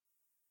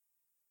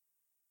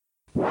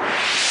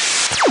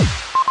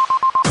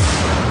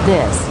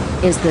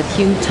This is the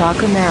Q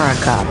Talk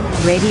America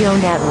Radio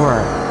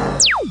Network.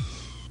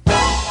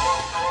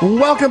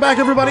 Welcome back,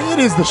 everybody. It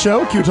is the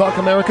show, Q Talk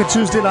America,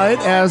 Tuesday night.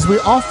 As we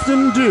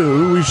often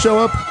do, we show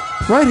up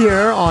right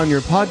here on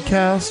your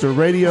podcast or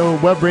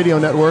web radio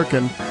network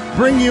and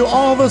bring you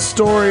all the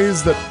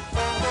stories that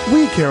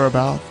we care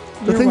about,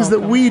 the things that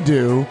we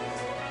do.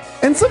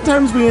 And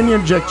sometimes we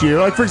interject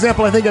you. Like, for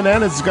example, I think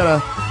Anana's going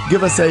to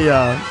give us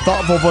a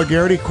thoughtful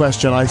vulgarity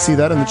question. I see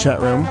that in the chat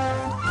room.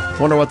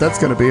 Wonder what that's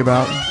going to be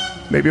about.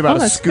 Maybe about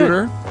a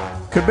scooter.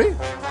 Good. Could be.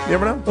 You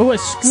never know. Oh, a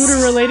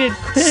scooter-related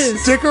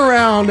quiz. Stick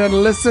around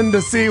and listen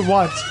to see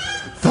what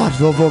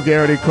thoughtful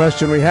vulgarity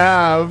question we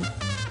have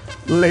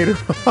later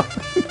on.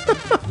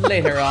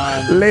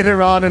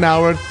 Later on in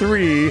hour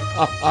 3.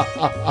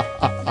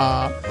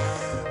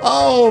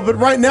 Oh, but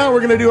right now we're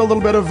going to do a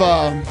little bit of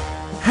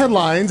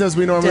headlines, as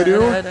we normally do.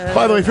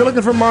 By the way, if you're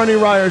looking for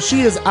Marnie Ryer, she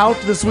is out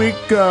this week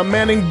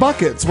manning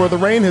buckets where the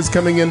rain is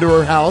coming into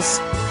her house.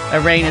 The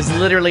rain is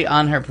literally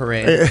on her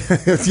parade.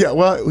 Yeah,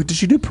 well, does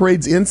she do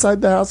parades inside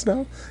the house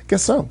now?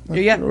 Guess so.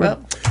 Yeah,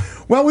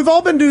 well, we've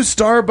all been to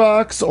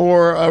Starbucks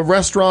or a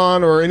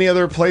restaurant or any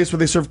other place where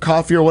they serve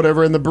coffee or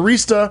whatever, and the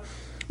barista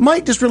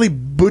might just really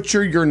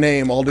butcher your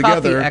name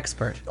altogether. Coffee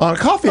expert.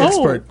 Coffee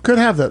expert. Could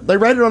have that. They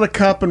write it on a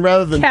cup, and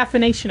rather than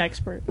caffeination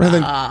expert. Rather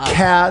than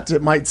cat,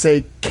 it might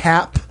say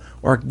cap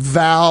or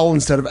Val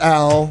instead of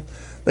Al.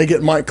 They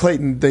get Mike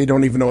Clayton. They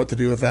don't even know what to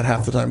do with that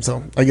half the time. So I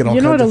get all kinds of things.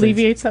 You know what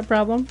alleviates that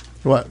problem?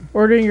 What?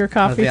 Ordering your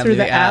coffee through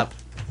the app.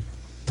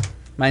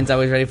 Mine's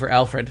always ready for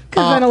Alfred.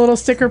 Because then a little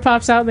sticker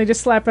pops out and they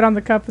just slap it on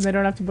the cup and they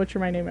don't have to butcher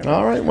my name anymore.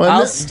 All right. Well,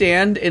 I'll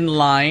stand in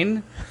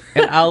line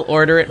and I'll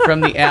order it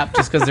from the app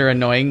just because they're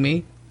annoying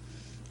me.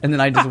 And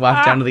then I just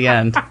walk down to the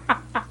end.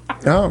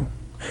 Oh.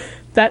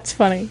 That's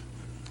funny.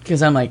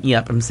 Because I'm like,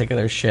 yep, I'm sick of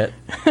their shit.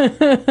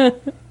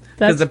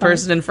 Because the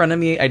person in front of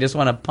me, I just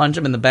want to punch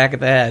him in the back of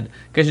the head.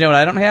 Because you know what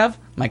I don't have?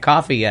 My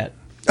coffee yet.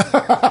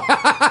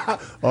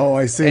 Oh,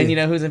 I see. And you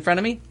know who's in front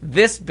of me?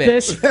 This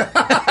bitch.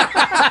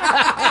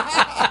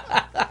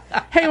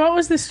 Hey, what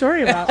was this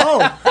story about?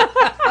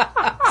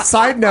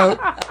 Side note,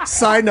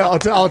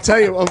 I'll tell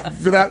you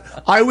for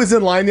that. I was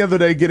in line the other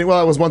day getting, well,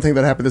 that was one thing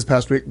that happened this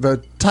past week.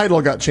 The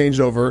title got changed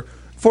over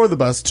for the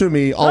bus to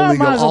me, all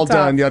legal, all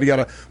done, yada,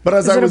 yada. But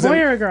as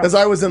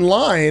I was in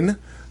line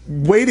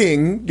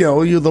waiting,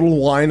 your little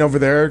line over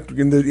there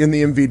in the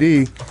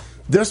MVD,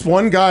 this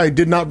one guy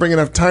did not bring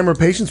enough time or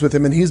patience with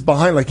him, and he's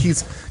behind, like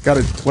he's got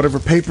a whatever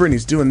paper, and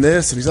he's doing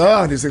this, and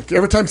he's like,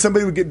 every time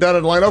somebody would get done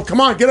in line, oh,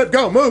 come on, get it,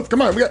 go, move,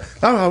 come on,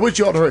 I wish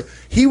you all to hurry.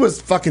 He was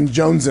fucking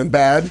jonesing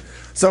bad.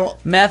 So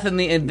meth and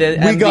the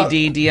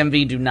MVD,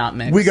 DMV do not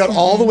mix. We got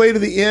all the way to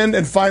the end,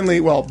 and finally,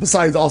 well,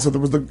 besides also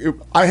there was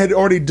I had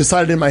already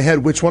decided in my head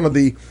which one of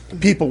the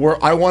people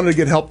where I wanted to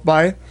get helped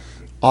by.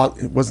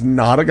 It was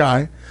not a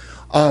guy,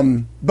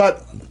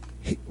 but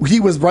he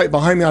was right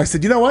behind me. I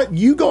said, you know what?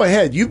 You go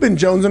ahead. You've been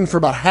jonesing for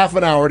about half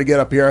an hour to get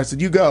up here. I said,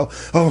 you go.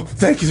 Oh,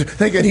 thank you.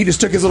 Thank you. And he just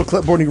took his little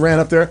clipboard and he ran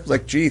up there. I was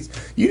like, geez,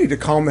 you need to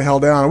calm the hell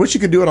down. I wish you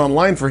could do it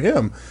online for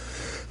him.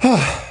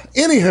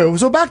 Anywho,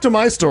 so back to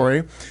my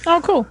story.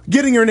 Oh, cool.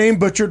 Getting your name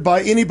butchered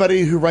by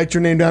anybody who writes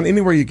your name down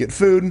anywhere you get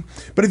food.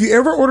 But have you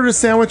ever ordered a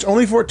sandwich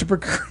only for it to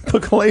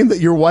proclaim that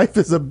your wife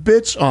is a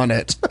bitch on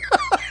it?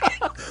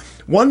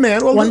 One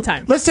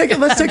time. Let's take a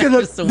look.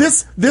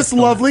 This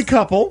lovely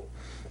couple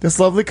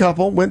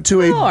went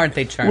to aren't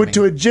they charming? Went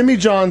to a Jimmy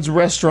John's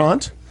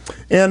restaurant,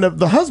 and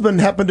the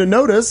husband happened to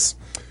notice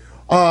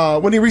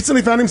when he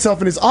recently found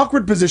himself in his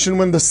awkward position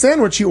when the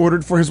sandwich he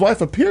ordered for his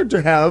wife appeared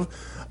to have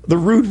the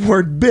rude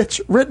word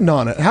bitch written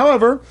on it.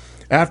 However,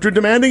 after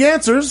demanding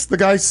answers, the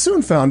guy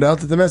soon found out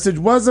that the message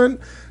wasn't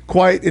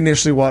quite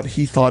initially what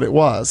he thought it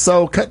was.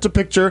 So, cut to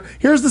picture.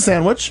 Here's the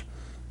sandwich.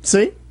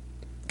 See?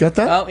 Got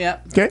that? Oh, yeah.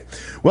 Okay.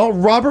 Well,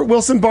 Robert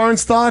Wilson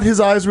Barnes thought his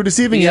eyes were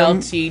deceiving him.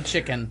 BLT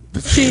chicken.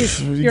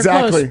 Cheese. You're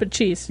exactly. close, but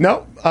cheese.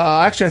 No.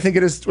 Actually, I think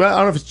it is. Well, I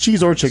don't know if it's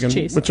cheese or chicken.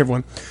 Cheese. Whichever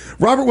one.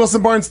 Robert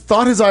Wilson Barnes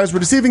thought his eyes were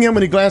deceiving him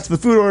when he glanced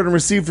at the food order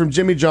received from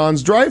Jimmy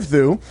John's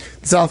drive-thru.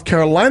 The South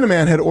Carolina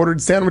man had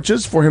ordered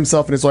sandwiches for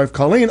himself and his wife,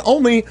 Colleen.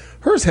 Only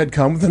hers had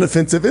come with an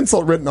offensive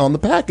insult written on the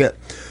packet.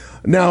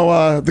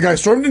 Now, the guy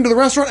stormed into the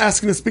restaurant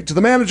asking to speak to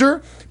the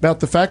manager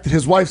about the fact that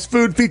his wife's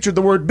food featured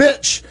the word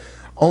bitch,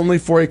 only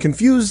for a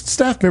confused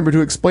staff member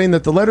to explain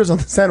that the letters on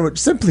the sandwich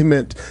simply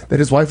meant that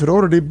his wife had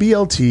ordered a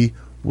BLT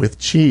with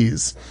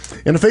cheese.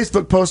 In a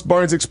Facebook post,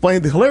 Barnes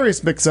explained the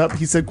hilarious mix-up.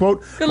 He said,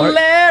 quote,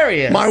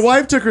 hilarious. My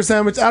wife took her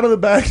sandwich out of the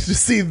bag to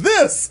see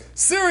this.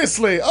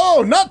 Seriously.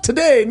 Oh, not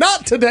today.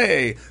 Not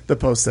today, the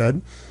post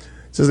said.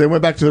 Says they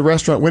went back to the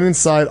restaurant, went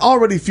inside,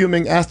 already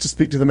fuming, asked to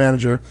speak to the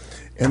manager,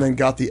 and then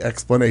got the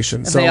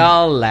explanation. And they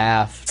all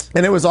laughed.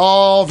 And it was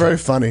all very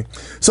funny.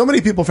 So many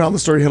people found the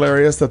story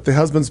hilarious that the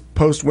husband's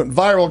post went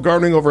viral,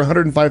 garnering over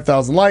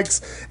 105,000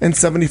 likes and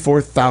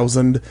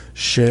 74,000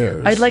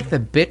 shares. I'd like the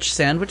bitch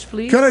sandwich,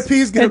 please. Could I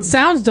please get It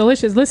sounds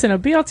delicious. Listen, a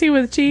BLT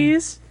with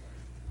cheese.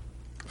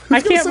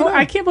 I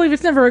can't believe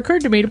it's never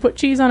occurred to me to put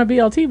cheese on a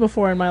BLT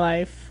before in my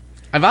life.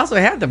 I've also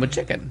had them with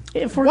chicken.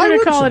 If we're going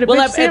to call it a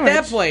bitch sandwich.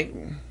 At that point,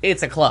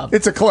 it's a club.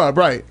 It's a club,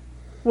 right.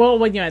 Well,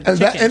 when you had the And,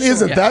 chicken, and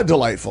isn't Yeah. that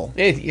delightful?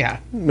 Yeah.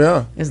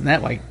 Yeah. Isn't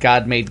that why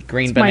God made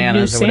green my new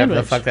bananas or whatever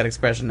the sandwich. fuck that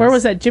expression is? Where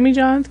was that? Jimmy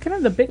John's? Can I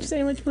have the bitch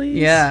sandwich, please?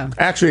 Yeah.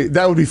 Actually,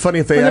 that would be funny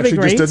if they Wouldn't that be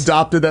actually just great?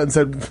 adopted that and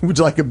said, "Would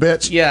you like a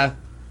bitch?" Yeah.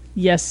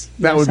 Yes.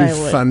 That yes, would be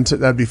I fun.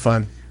 That'd be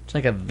fun. It's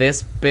like a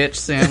this bitch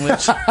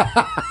sandwich.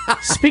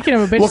 Speaking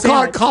of a bitch We'll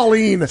call sandwich, it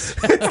Colleen. It's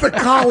the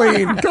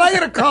Colleen. Can I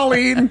get a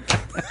Colleen?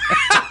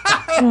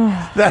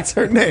 That's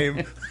her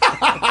name.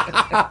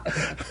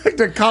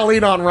 The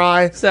Colleen on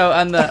rye. So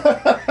on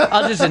the,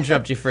 I'll just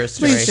interrupt you for a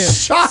story. Please do.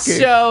 Shocking.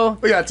 So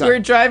We got time. we're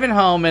driving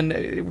home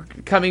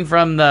and coming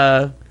from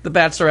the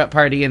bachelorette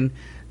party, and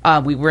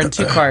we were in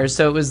two cars.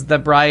 So it was the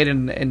bride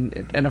and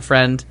a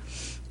friend,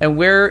 and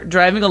we're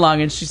driving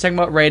along, and she's talking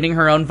about writing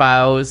her own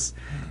vows,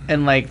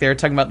 and like they're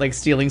talking about like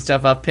stealing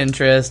stuff off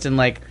Pinterest and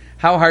like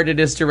how hard it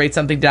is to write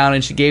something down,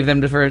 and she gave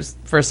them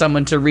for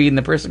someone to read, and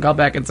the person called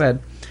back and said,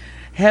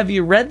 "Have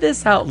you read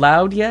this out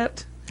loud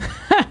yet?"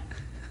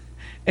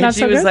 And Not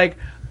she so was good? like,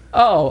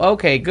 "Oh,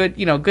 okay, good.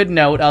 Good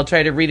note. I'll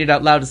try to read it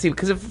out loud to see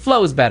because it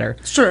flows better."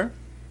 Sure.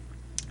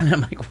 And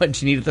I'm like,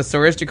 "What? You need a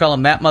thesaurus? You call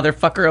him that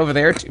motherfucker over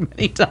there too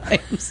many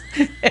times?"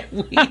 And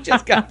we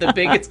just got the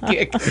biggest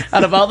kick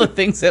out of all the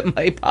things that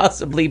might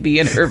possibly be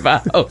in her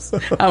vows.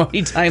 How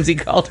many times he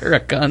called her a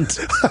cunt?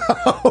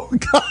 Oh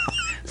God.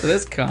 So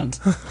this cunt.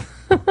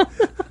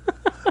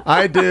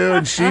 I do,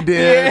 and she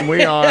did, and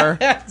we are.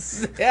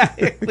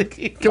 Exactly.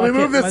 Can we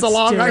move this let's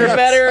along? do it. I For got-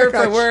 better, I or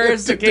got for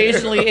worse, shit to do.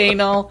 occasionally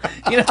anal.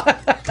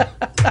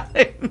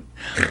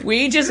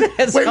 We just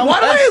had Wait, so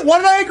what much.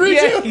 did I agree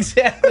Yeah, to?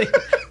 exactly.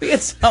 We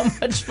had so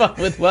much fun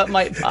with what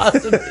might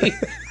possibly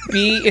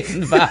be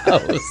in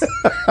vows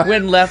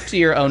when left to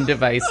your own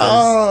devices.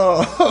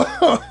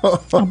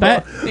 Oh. I'll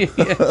bet.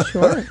 Yeah.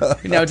 Sure.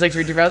 Now would you like to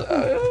read your vows?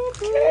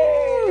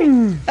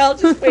 Okay. I'll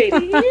just wait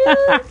here.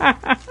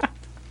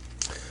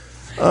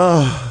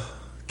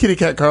 Kitty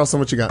Cat Carlson,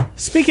 what you got?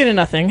 Speaking of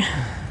nothing,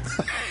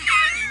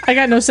 I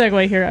got no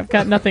segue here. I've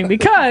got nothing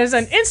because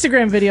an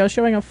Instagram video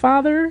showing a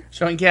father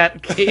Showing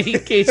Katie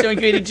June.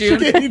 Katie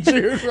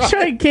June, right?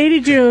 showing Katie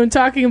June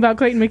talking about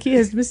Clayton McKee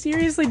has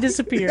mysteriously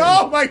disappeared.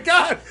 Oh my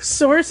God!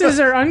 Sources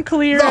are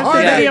unclear The if the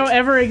heartache. video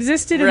ever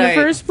existed in Right.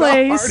 the first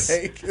place. The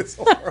heartache is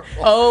horrible.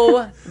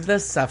 Oh, the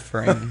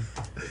suffering.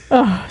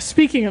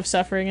 Speaking of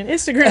suffering, an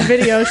Instagram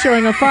video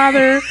showing a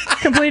father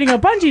completing a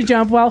bungee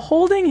jump while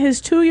holding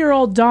his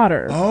 2-year-old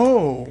daughter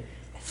Oh.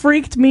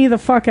 freaked me the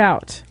fuck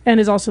out and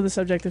is also the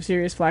subject of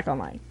serious flack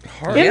online.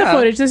 In the Yeah.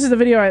 footage, this is the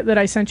video that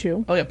I sent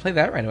you. Oh yeah, play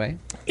that right away.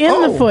 In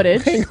Oh, the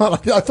footage, Hang on.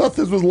 I thought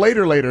this was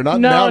later, not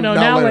no,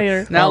 now.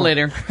 later. Now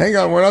later. Hang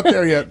on, we're not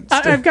there yet.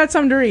 I've got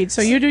some to read,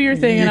 so you do your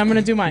thing and I'm going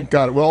to do mine.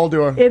 Got it. We'll all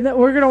do our.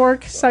 We're going to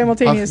work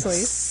simultaneously.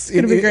 It's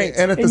going to be great.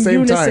 And at the In same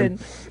unison.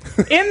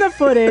 time. In the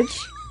footage,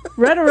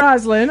 Retta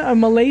Roslin, a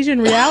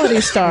Malaysian reality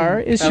star,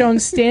 is shown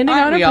standing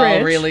Aren't on a we bridge.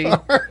 all really?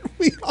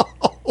 We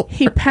all.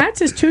 He pats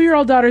his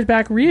 2-year-old daughter's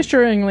back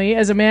reassuringly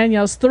as a man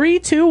yells 3,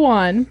 2,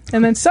 1,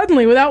 and then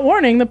suddenly, without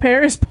warning, the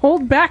pair is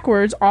pulled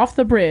backwards off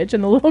the bridge,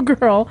 and the little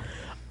girl,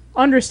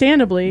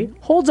 understandably,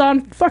 holds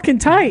on fucking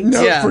tight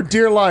No, Yeah. for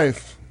dear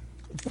life.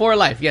 For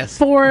life, yes.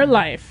 for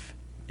life.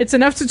 It's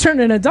enough to turn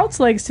an adult's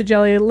legs to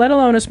jelly, let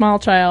alone a small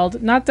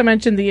child, not to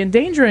mention the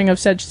endangering of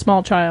said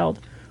small child,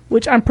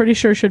 which I'm pretty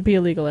sure should be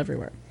illegal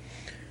everywhere.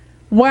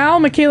 While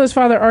Michaela's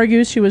father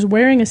argues she was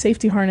wearing a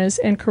safety harness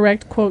and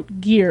correct,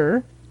 quote,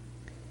 gear,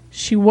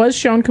 she was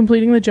shown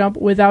completing the jump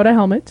without a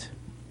helmet.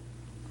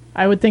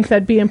 I would think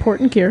that'd be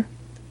important gear.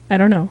 I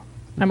don't know.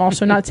 I'm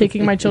also not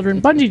taking my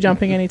children bungee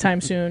jumping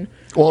anytime soon.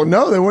 Well,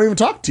 no, they won't even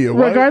talk to you.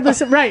 Why?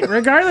 Regardless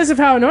of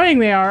how annoying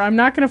they are, I'm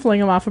not going to fling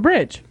them off a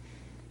bridge.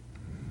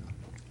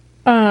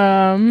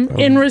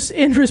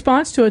 In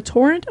response to a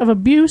torrent of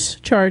abuse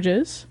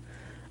charges,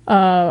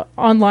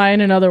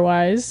 online and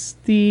otherwise,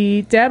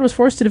 the dad was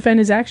forced to defend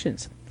his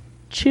actions.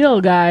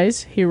 Chill,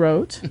 guys, he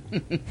wrote.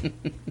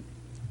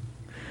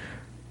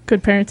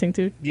 Good parenting,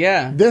 dude.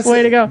 Yeah. This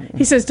Way to go.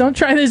 He says, don't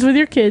try this with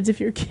your kids if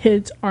your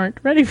kids aren't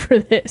ready for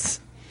this.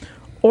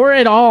 Or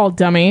at all,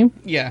 dummy.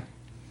 Yeah.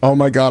 Oh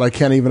my God, I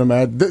can't even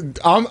imagine.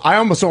 I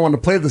almost don't want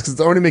to play this because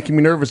it's already making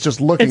me nervous just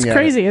looking It's at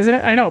crazy, isn't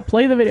it? I know.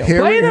 Play the video. it.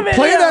 Here Play we- the video.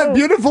 Play that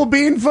beautiful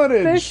bean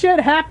footage. This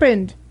shit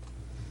happened.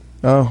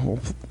 Oh,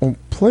 well,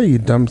 play, you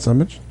dumb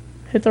summage.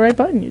 Hit the right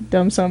button, you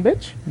dumb son of a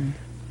bitch.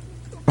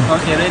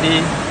 Okay,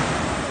 ready.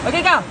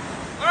 Okay, go.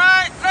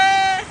 Alright, 3,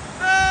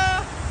 2,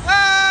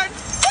 1.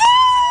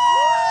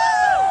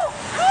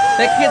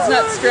 That kid's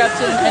not strapped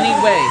in any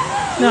way.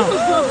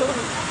 No.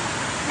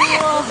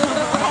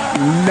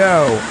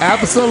 No,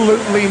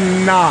 absolutely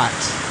not.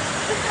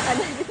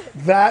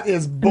 That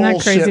is that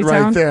bullshit crazy right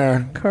town? there.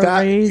 That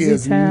Crazy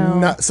is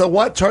town. not. So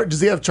what charge? Does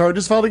he have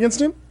charges filed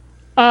against him?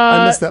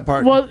 I missed that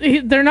part. Well,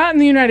 they're not in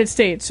the United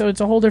States, so it's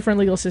a whole different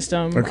legal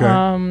system.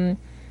 Okay.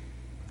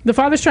 The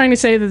father's trying to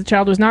say that the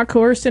child was not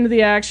coerced into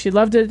the act. She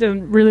loved it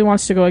and really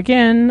wants to go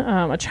again.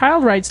 A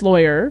child rights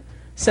lawyer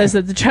says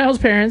that the child's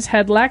parents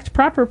had lacked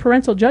proper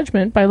parental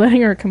judgment by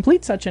letting her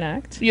complete such an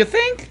act. You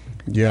think?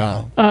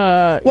 Yeah.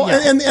 Well,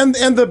 yeah. and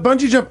the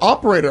bungee jump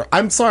operator.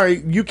 I'm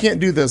sorry, you can't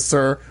do this,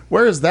 sir.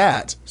 Where is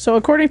that? So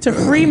according to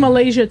Free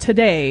Malaysia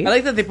Today, I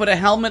like that they put a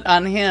helmet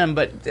on him,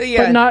 but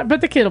yeah,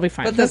 but the kid will be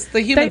fine. but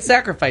the human They-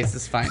 sacrifice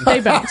is fine. They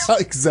bounce.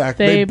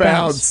 Exactly. They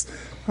bounce.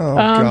 Oh,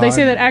 God. They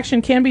say that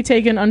action can be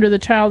taken under the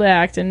Child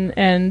Act,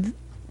 and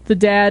the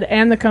dad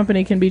and the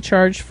company can be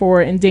charged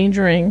for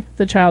endangering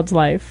the child's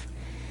life.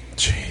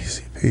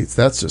 Jeez, Pete,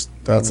 that's a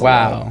lot.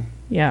 Wow.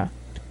 Yeah,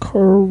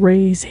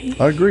 crazy.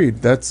 Agreed.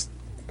 That's.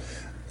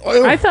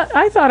 I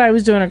thought I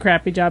was doing a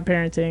crappy job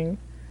parenting.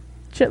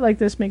 Shit like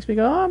this makes me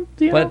go, oh,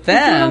 But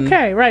then- I'm doing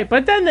okay, right?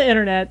 But then the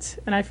internet,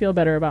 and I feel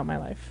better about my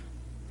life.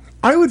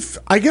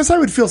 I guess I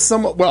would feel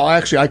somewhat. Well,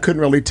 actually, I couldn't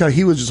really tell.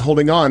 He was just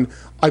holding on.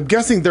 I'm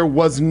guessing there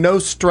was no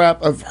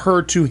strap of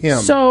her to him.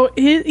 So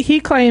he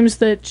claims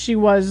that she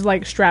was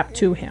like strapped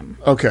to him.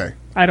 Okay.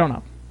 I don't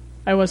know.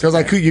 I wasn't.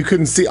 Because you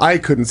couldn't see. I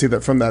couldn't see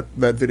that from that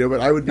video,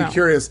 but I would be No.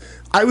 curious.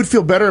 I would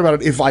feel better about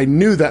it if I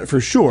knew that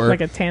for sure. like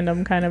a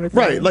tandem kind of a thing.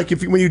 Right, like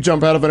when you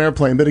jump out of an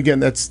airplane. But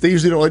again, they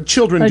usually don't let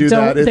children do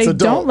Don't- that. It's they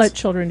adults. don't let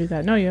children do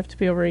that. No, you have to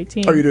be over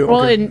 18. Oh, you do?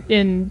 Well, Okay.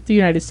 in the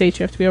United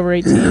States, you have to be over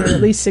 18 or at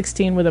least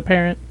 16 with a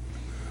parent.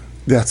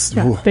 That's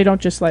Yeah, ooh, they don't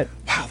just let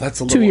wow. That's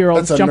a little,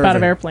 2-year-olds that's jump out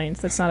of unnerving.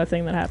 airplanes. That's not a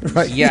thing that happens.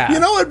 Right. Yeah. You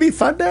know, it'd be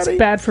fun, Daddy.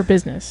 Bad for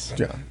business.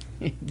 Yeah.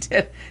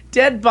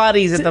 Dead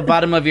bodies at the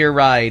bottom of your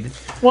ride.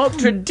 Well,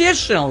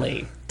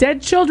 Traditionally.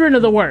 dead children are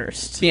the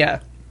worst. Yeah.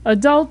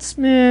 Adults,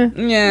 meh.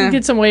 Yeah. You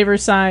get some waivers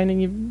signed and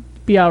you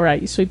be all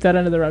right. You sweep that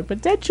under the rug.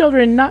 But dead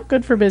children, not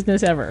good for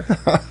business ever.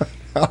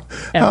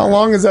 How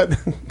long is that?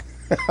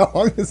 How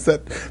long is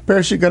that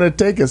parachute going to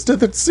take us to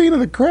the scene of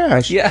the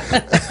crash? Yeah.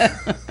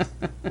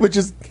 Which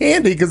is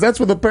handy because that's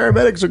where the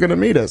paramedics are going to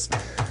meet us.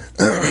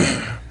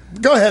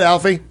 Go ahead,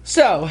 Alfie.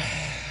 So,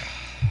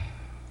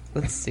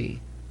 let's see.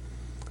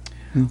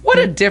 What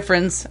a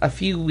difference a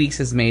few weeks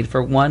has made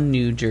for one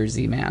New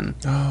Jersey man.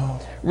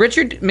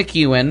 Richard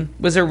McEwen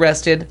was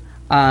arrested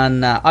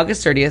on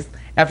August 30th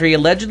after he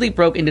allegedly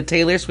broke into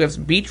Taylor Swift's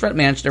beachfront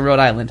mansion in Rhode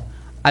Island.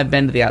 I've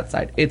been to the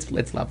outside. It's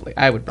lovely.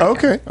 I would break in.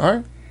 Okay, all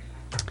right.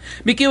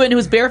 McEwen, who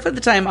was barefoot at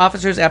the time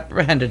officers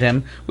apprehended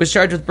him, was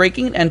charged with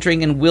breaking and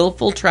entering and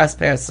willful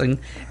trespassing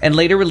and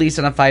later released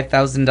on a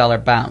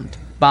 $5,000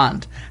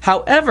 bond.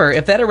 However,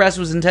 if that arrest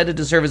was intended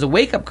to serve as a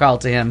wake-up call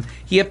to him,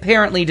 he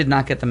apparently did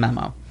not get the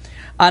memo.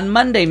 On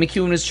Monday,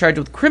 McEwen was charged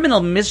with criminal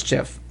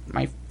mischief,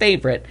 my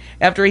favorite,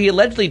 after he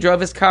allegedly drove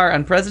his car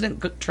on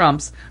President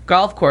Trump's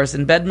golf course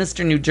in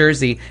Bedminster, New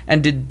Jersey,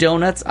 and did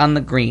donuts on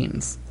the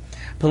greens.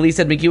 Police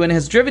said McEwen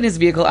has driven his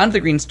vehicle onto the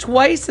greens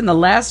twice in the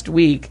last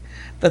week,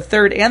 the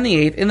 3rd and the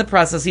 8th. In the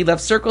process, he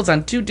left circles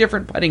on 2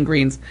 different putting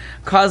greens,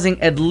 causing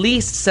at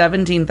least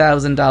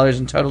 $17,000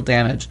 in total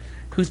damage.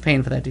 Who's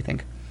paying for that, do you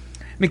think?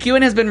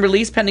 McEwen has been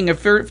released pending a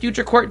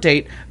future court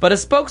date, but a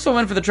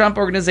spokeswoman for the Trump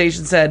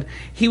organization said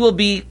he will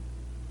be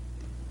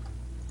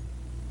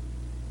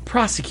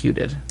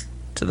prosecuted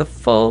to the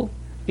full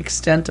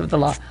extent of the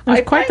law. That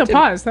was quite the find him-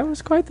 pause. That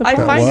was quite the I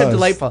pause. find him was.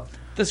 delightful.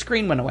 The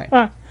screen went away.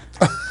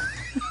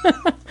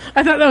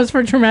 I thought that was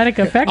for dramatic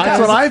effect. That's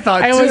what I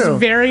thought, I too. was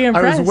very I was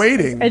impressed.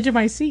 waiting. Edge of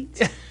my seat.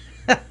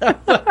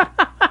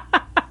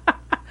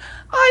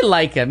 I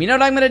like him. You know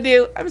what I'm going to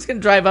do? I'm just going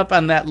to drive up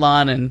on that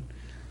lawn and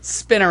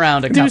spin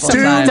around a Do couple some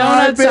times.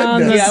 donuts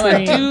on the Yeah, I'm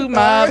going to screen. do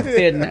my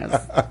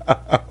business.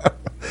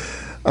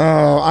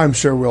 Oh, I'm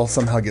sure we'll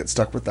somehow get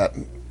stuck with that.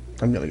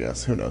 I'm going to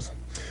guess. Who knows?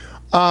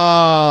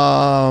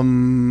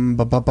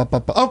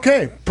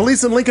 Okay.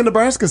 Police in Lincoln,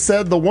 Nebraska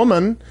said the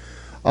woman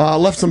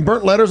left some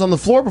burnt letters on the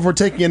floor before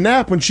taking a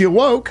nap. When she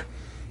awoke,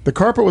 the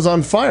carpet was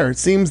on fire. It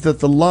seems that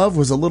the love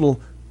was a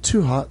little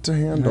too hot to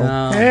handle.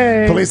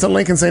 Hey. Police in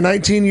Lincoln say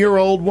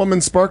 19-year-old woman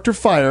sparked her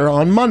fire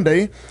on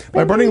Monday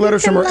by burning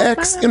letters from her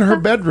ex in her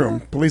bedroom.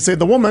 Police say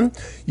the woman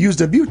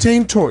used a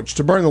butane torch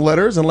to burn the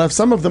letters and left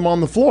some of them on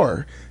the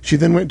floor. She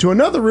then went to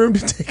another room to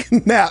take a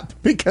nap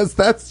because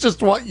that's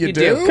just what you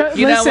do.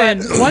 You know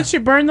Listen, once you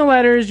burn the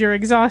letters, you're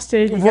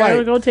exhausted. You gotta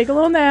Right. go take a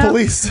little nap.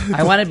 Police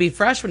I want to be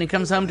fresh when he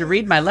comes home to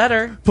read my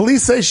letter.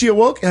 Police say she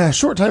awoke a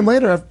short time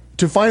later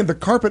to find the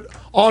carpet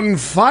on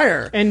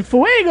fire. And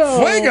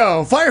fuego.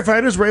 Fuego!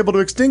 Firefighters were able to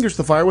extinguish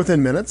the fire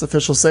within minutes.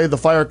 Officials say the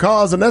fire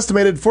caused an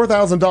estimated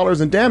 $4,000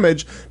 in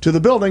damage to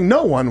the building.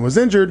 No one was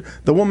injured.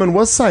 The woman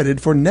was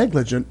cited for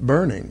negligent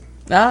burning.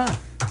 Ah,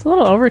 It's a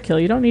little overkill.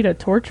 You don't need a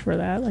torch for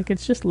that. Like,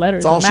 it's just letters.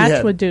 It's all A she match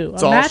had. would do.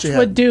 It's A all match she had.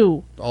 would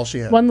do. All she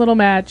had. One little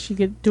match. You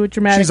could do it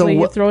dramatically.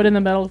 we- You throw it in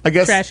the metal I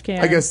guess. trash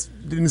can. I guess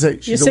didn't say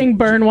You she's sing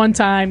burn one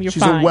time, you're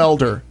She's fine. a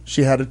welder.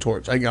 She had a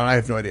torch. I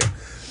have no idea.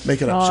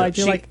 Make it Oh, up. I shit.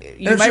 do She- like...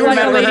 you If might she like a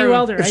remember lady her-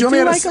 welder. If I she only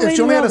do had like a if she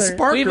lady only had a welder.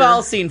 sparker. we've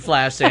all seen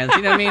Flashdance.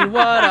 You know what I mean?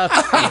 What a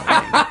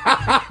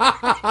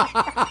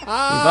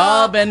We've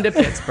all been to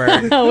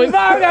Pittsburgh. Oh, we've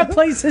all got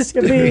places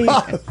to be. We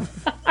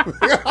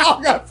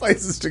all got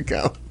places to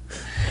go.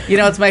 You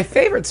know, it's my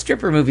favorite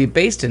stripper movie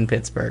based in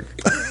Pittsburgh.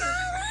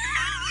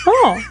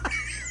 Oh.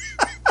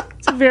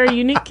 It's a very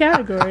unique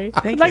category.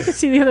 I'd like to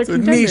see the other It's a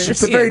contenders. niche.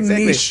 It's a very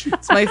exactly. niche.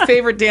 It's my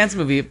favorite dance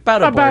movie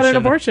about abortion. About an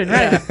abortion,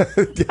 right.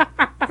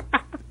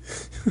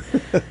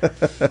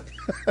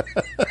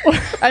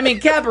 I mean,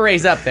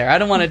 Cabaret's up there. I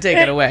don't want to take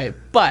it away,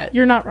 but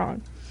You're not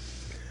wrong.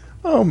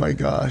 Oh my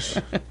gosh.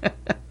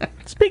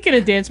 Speaking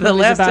of dance movies the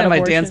last about time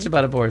abortion, I danced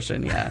about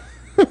abortion, yeah.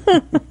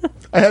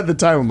 I had the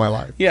time of my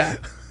life. Yeah.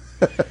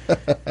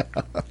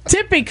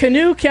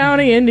 Tippecanoe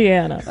County,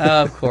 Indiana.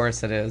 Of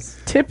course it is.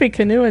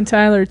 Tippecanoe and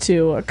Tyler,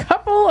 too. A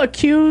couple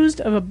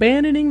accused of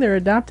abandoning their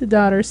adopted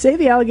daughter say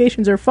the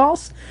allegations are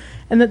false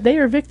and that they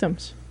are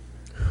victims.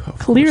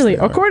 Clearly,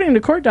 they are. according to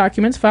court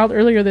documents filed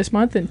earlier this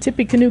month in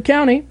Tippecanoe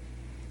County,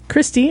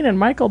 Christine and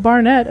Michael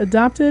Barnett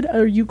adopted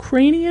a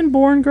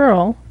Ukrainian-born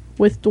girl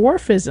with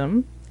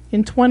dwarfism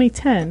in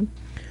 2010,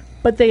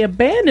 but they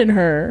abandoned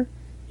her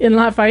in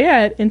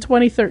Lafayette in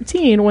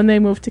 2013 when they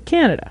moved to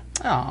Canada.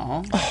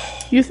 Oh.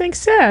 You think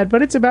sad,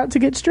 but it's about to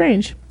get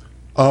strange.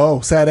 Oh,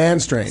 sad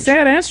and strange.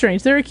 Sad and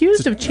strange. They're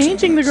accused of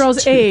changing the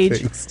girl's Two age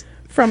things.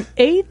 from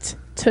 8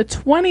 to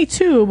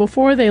 22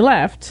 before they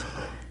left,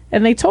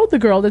 and they told the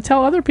girl to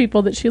tell other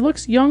people that she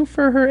looks young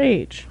for her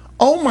age.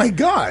 Oh my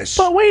gosh.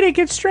 But wait, it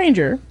gets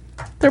stranger.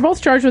 They're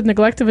both charged with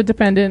neglect of a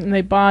dependent, and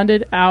they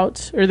bonded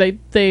out, or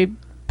they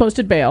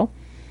posted bail.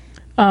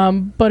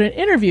 But an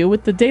interview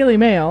with the Daily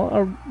Mail,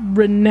 a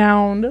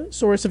renowned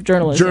source of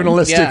journalism,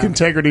 Journalistic Yeah.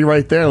 integrity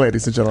right there,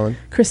 ladies and gentlemen.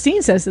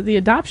 Christine says that the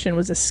adoption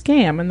was a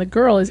scam, and the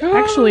girl is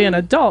actually an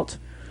adult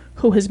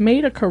who has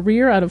made a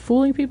career out of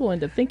fooling people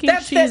into thinking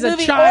That's she's that a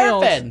movie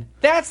child. Orphan.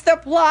 That's the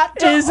plot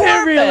to Is it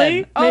Orphan.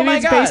 really? Oh Maybe my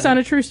it's God. based on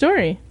a true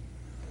story.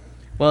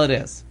 Well, it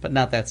is, but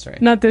not that story.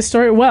 Not this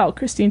story. Well,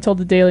 Christine told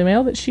the Daily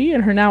Mail that she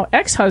and her now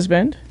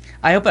ex-husband,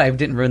 I hope I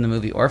didn't ruin the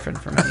movie Orphan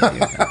for many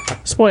of you.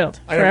 spoiled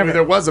I know forever.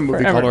 there was a movie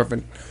Forever. called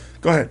Orphan.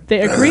 Go ahead.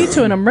 They agreed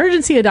to an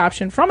emergency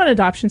adoption from an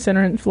adoption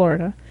center in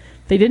Florida.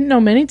 They didn't know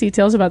many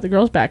details about the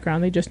girl's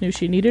background. They just knew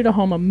she needed a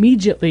home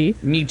immediately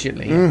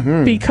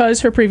Immediately.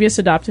 because her previous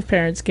adoptive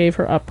parents gave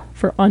her up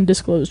for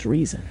undisclosed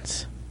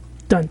reasons.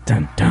 Dun,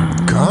 dun,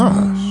 dun.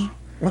 Gosh.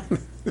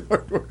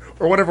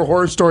 Or whatever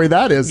horror story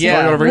that is.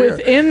 Yeah. going over here.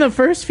 Within the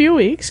first few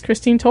weeks,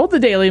 Christine told the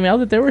Daily Mail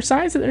that there were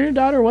signs that their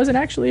daughter wasn't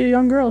actually a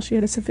young girl. She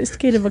had a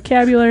sophisticated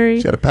vocabulary,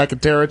 She had a pack of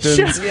Territons.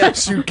 Yeah.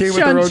 She came with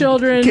Shunned her own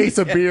children, case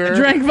of beer.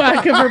 drank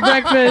vodka for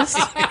breakfast.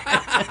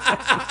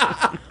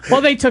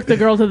 Well, they took the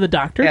girl to the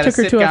doctor, Yeah, took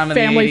her to sitcom a in the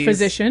family 80s.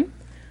 physician.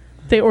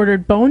 They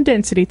ordered bone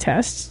density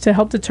tests to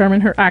help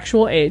determine her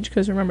actual age,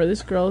 because remember,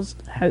 this girl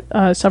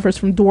suffers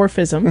from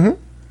dwarfism.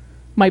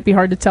 Might be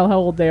hard to tell how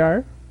old they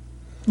are.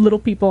 Little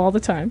people all the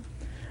time.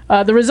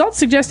 The results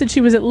suggested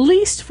she was at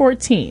least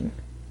 14.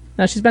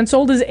 Now, she's been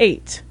sold as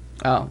 8.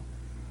 Oh.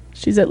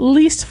 She's at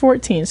least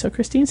 14, so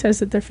Christine says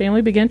that their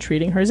family began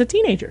treating her as a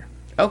teenager.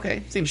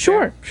 Okay. Seems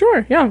Sure,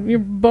 yeah. Your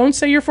bones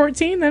say you're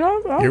 14, then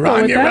I'll You're go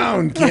on with your that.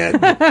 own,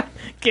 kid.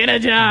 Get a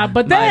job.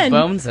 But My then,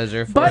 bone says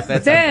you're but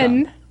that's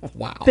then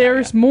wow.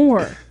 there's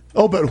more.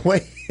 Oh, but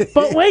wait.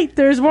 But wait,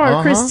 there's more.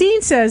 Uh-huh.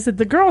 Christine says that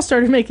the girl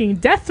started making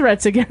death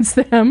threats against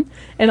them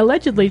and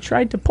allegedly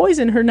tried to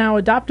poison her now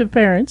adoptive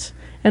parents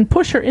and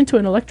push her into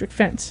an electric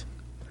fence.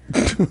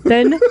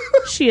 Then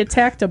she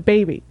attacked a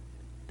baby.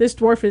 This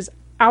dwarf is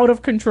out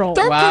of control.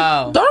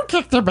 Wow. Don't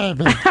kick the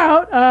baby.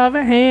 Out of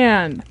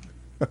hand.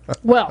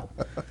 Well,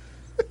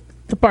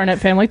 the Barnett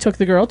family took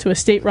the girl to a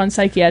state-run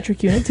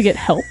psychiatric unit to get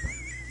help.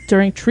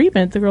 During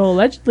treatment, the girl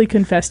allegedly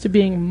confessed to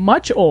being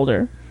much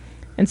older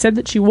and said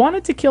that she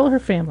wanted to kill her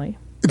family.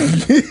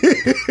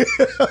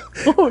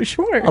 Oh,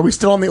 sure. Are we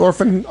still on the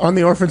orphan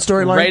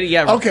storyline? Right,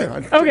 yeah. Okay.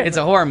 Okay. It's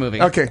a horror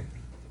movie. Okay.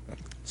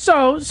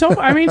 So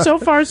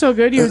far so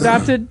good. You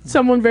adopted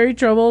someone very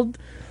troubled,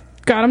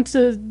 got him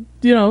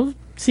to,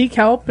 seek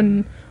help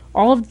and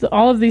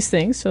all of these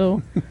things.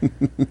 So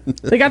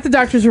they got the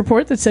doctor's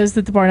report that says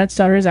that the Barnett's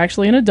daughter is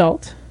actually an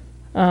adult.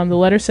 The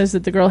letter says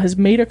that the girl has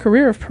made a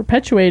career of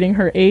perpetuating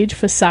her age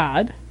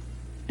facade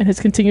and has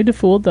continued to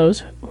fool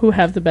those who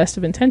have the best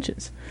of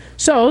intentions.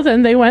 So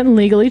then they went and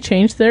legally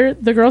changed the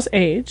girl's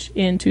age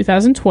in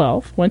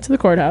 2012, went to the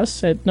courthouse,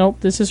 said, nope,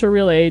 this is her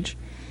real age,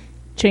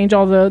 change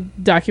all the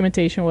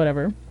documentation,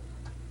 whatever.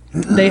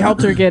 They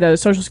helped her get a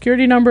social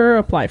security number,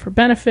 apply for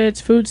benefits,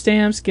 food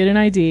stamps, get an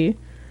ID.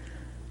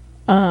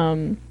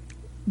 Then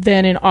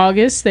in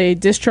August, they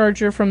discharged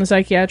her from the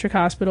psychiatric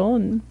hospital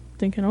and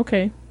thinking,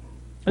 okay,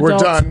 We're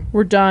adult, done.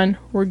 We're done.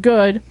 We're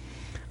good.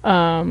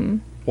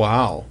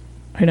 Wow.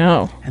 I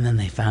know. And then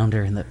they found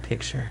her in the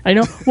picture. I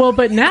know. Well,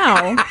 but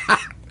now,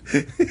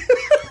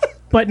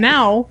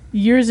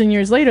 years and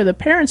years later, the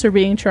parents are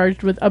being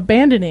charged with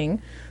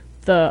abandoning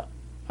the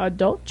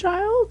adult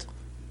child.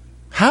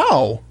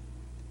 How?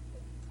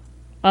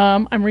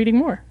 I'm reading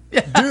more.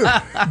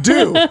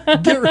 Do.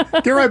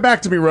 Get right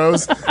back to me,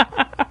 Rose.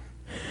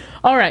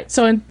 All right.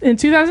 So in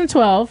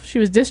 2012, she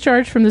was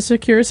discharged from the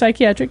secure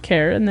psychiatric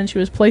care, and then she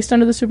was placed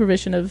under the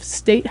supervision of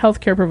state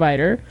healthcare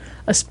provider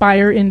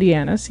Aspire,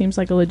 Indiana. Seems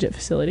like a legit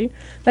facility.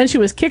 Then she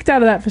was kicked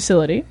out of that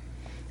facility.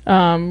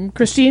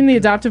 Christine, the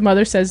adoptive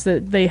mother, says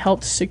that they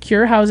helped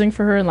secure housing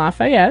for her in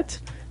Lafayette.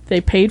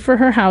 They paid for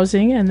her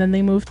housing, and then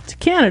they moved to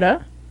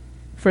Canada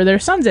for their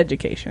son's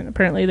education.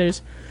 Apparently,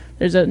 there's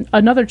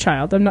another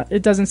child.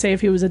 It doesn't say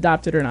if he was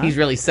adopted or not. He's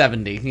really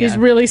 70. Yeah. He's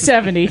really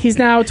 70. He's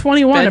now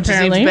 21, His name's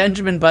apparently.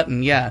 Benjamin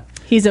Button, yeah.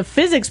 He's a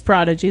physics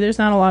prodigy. There's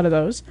not a lot of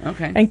those.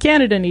 Okay. And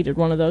Canada needed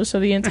one of those, so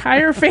the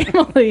entire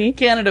family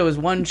Canada was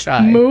one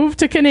shy. moved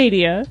to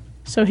Canada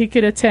so he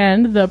could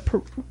attend the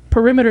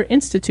Perimeter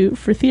Institute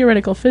for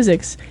Theoretical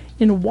Physics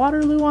in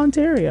Waterloo,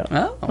 Ontario.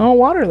 Oh,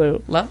 Waterloo.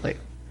 lovely.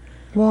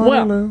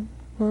 Waterloo.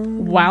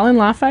 While in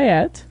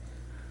Lafayette,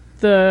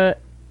 the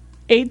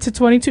 8 to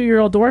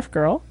 22-year-old dwarf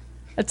girl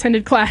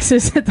attended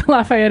classes at the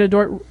Lafayette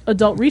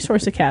Adult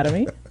Resource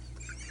Academy.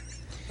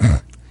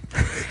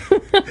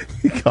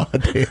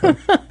 God damn.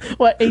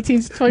 What,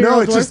 18 to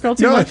 20-year-old dwarf girl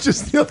too much? it's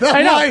just that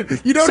I know. line.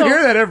 You don't So-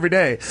 hear that every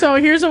day. So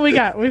here's what we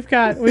got. We've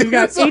got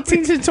 18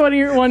 to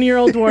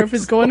 21-year-old dwarf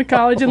is going to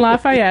college in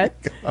Lafayette.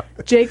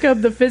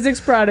 Jacob, the physics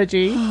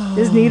prodigy,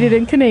 is needed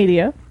in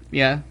Canada.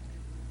 Yeah.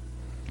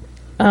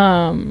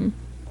 I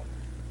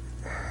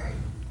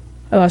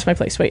lost my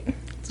place. Wait.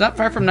 It's not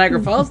far from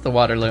Niagara Falls, the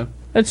Waterloo.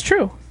 That's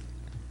true.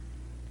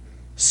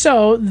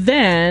 So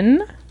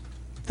then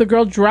the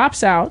girl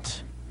drops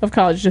out of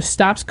college, just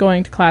stops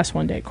going to class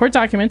one day. Court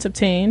documents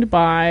obtained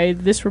by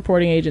this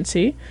reporting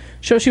agency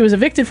show she was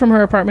evicted from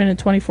her apartment in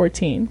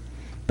 2014.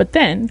 But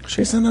then...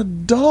 She's an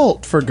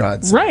adult, for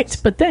God's sake. Right,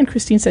 but then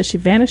Christine says she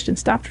vanished and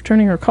stopped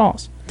returning her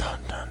calls.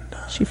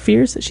 She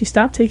fears that she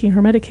stopped taking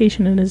her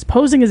medication and is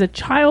posing as a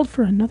child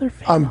for another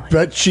family. I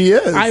bet she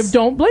is. I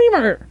don't blame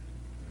her.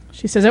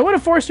 She says, I would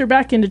have forced her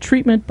back into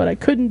treatment, but I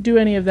couldn't do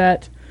any of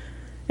that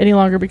any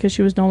longer because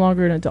she was no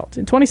longer an adult.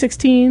 In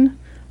 2016,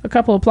 a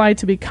couple applied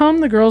to become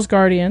the girl's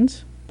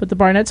guardians, but the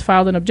Barnetts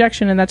filed an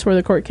objection, and that's where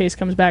the court case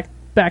comes back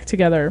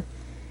together.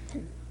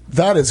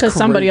 That is Because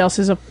somebody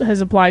crazy. else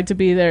has applied to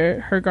be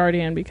her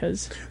guardian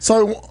because...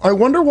 So I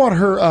wonder what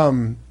her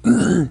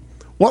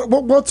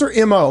what's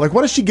her MO? Like,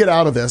 what does she get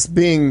out of this?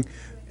 Being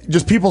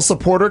just people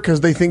support her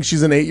because they think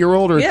she's an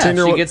 8-year-old or a Yeah,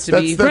 10-year-old. she gets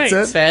to be that's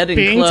it. fed and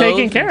being clothed,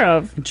 taken care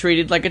of. and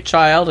treated like a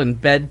child, and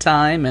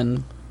bedtime,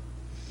 and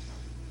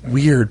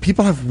Weird.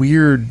 People have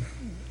weird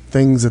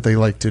things that they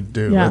like to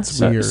do. Yeah, That's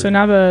weird. so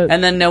now the...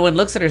 and then no one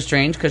looks at her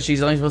strange because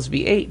she's only supposed to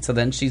be 8. So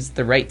then she's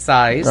the right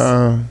size.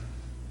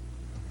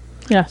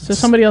 Yeah, so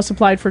somebody else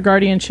applied for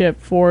guardianship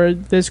for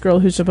this girl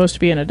who's supposed to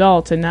be an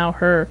adult, and now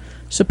her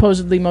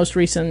supposedly most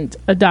recent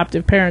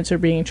adoptive parents are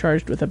being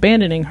charged with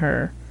abandoning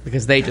her.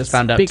 because they just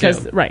found out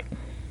Because, too. right.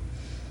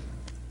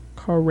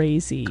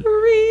 Crazy.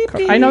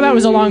 I know that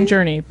was a long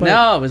journey, but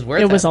No, it was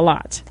worth it. it was a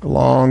lot.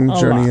 Long A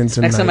journey lot.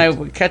 into Next time night.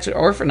 I catch an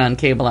orphan on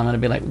cable, I'm going to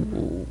be like,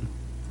 ooh.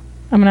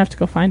 I'm going to have to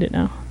go find it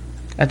now.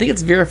 I think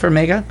it's Vera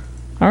Farmiga.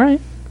 All right.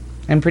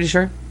 I'm pretty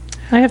sure.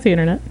 I have the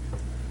internet.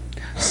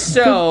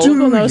 So,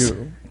 Google knows.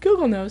 you?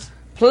 Google knows.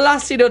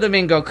 Placido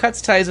Domingo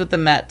cuts ties with the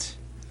Met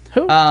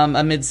Who?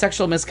 amid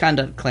sexual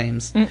misconduct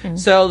claims.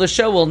 So the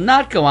show will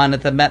not go on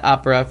at the Met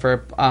Opera for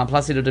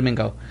Placido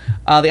Domingo.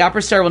 The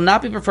opera star will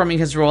not be performing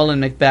his role in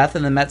Macbeth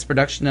in the Met's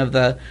production of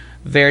the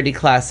Verdi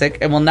classic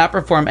and will not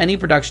perform any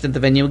production at the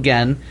venue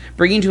again,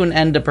 bringing to an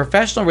end a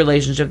professional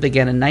relationship that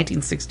began in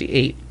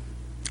 1968.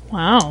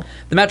 Wow.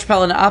 The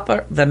Metropolitan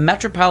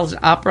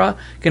Opera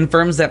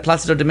confirms that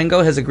Placido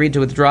Domingo has agreed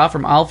to withdraw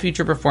from all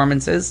future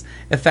performances,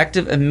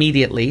 effective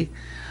immediately.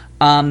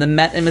 The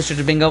Met and Mr.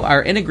 Domingo are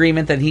in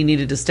agreement that he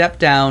needed to step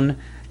down.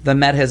 The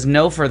Met has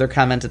no further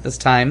comment at this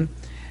time.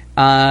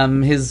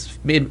 His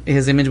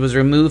image was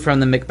removed from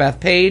the Macbeth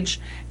page,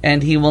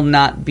 and he will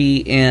not be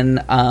in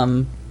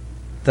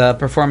the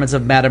performance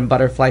of Madame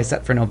Butterfly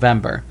set for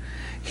November.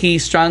 He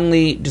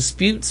strongly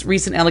disputes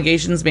recent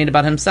allegations made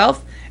about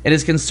himself and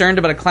is concerned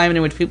about a climate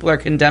in which people are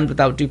condemned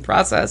without due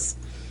process.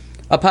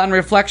 Upon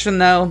reflection,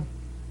 though,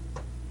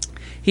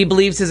 he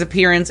believes his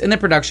appearance in the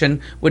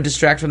production would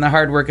distract from the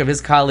hard work of his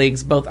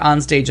colleagues, both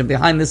on stage and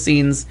behind the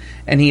scenes,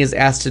 and he is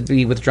asked to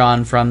be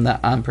withdrawn from the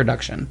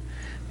production.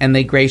 And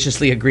they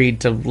graciously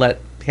agreed to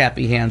let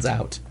Happy Hands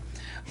out.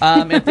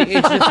 At the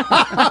age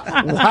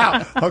of,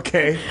 Wow.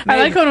 Okay. I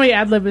like when we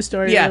ad-lib a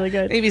story really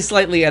good. maybe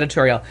slightly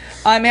editorial.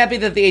 I'm happy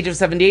that at the age of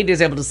 78 he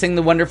is able to sing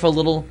the wonderful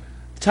little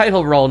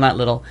title role, not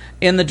little,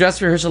 in the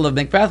dress rehearsal of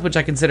Macbeth, which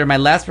I consider my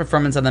last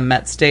performance on the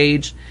Met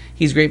stage.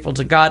 He's grateful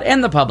to God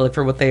and the public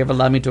for what they have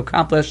allowed me to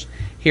accomplish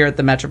here at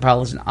the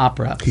Metropolitan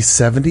Opera. He's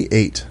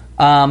 78.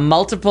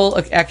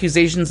 Multiple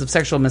accusations of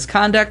sexual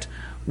misconduct,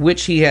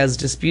 which he has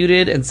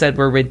disputed and said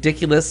were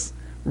ridiculous,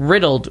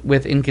 riddled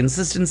with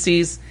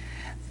inconsistencies.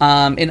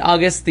 In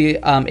August, the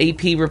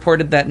AP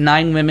reported that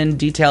 9 women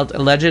detailed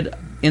alleged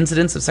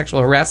incidents of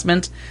sexual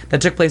harassment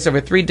that took place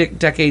over 3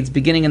 decades,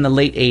 beginning in the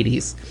late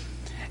 80s.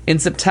 In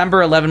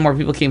September, 11 more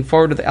people came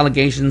forward with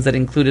allegations that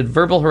included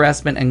verbal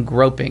harassment and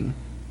groping.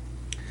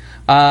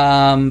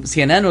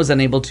 CNN was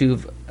unable to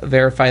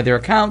verify their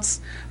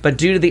accounts, but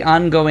due to the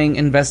ongoing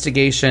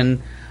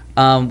investigation,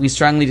 we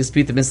strongly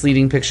dispute the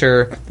misleading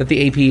picture that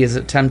the AP is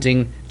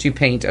attempting to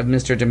paint of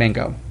Mr.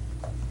 Domingo.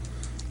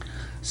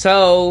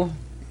 So,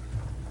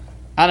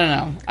 I don't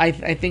know. I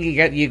think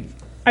you.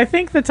 I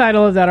think the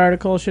title of that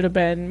article should have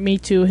been "Me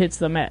Too Hits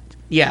the Met."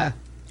 Yeah.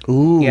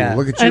 Ooh, Yeah.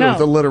 look at I you know.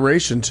 with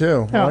alliteration,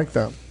 too. I Oh. like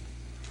that.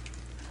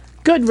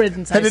 Good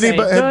riddance, I say.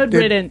 Good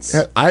riddance.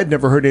 I had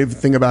never heard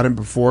anything about him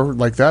before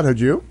like that. Had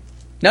you?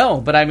 No,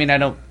 but I mean, I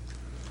don't.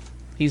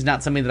 he's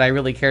not something that I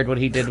really cared what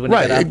he did when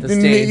Right, he got off the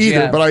stage. me either.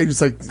 Yeah. But I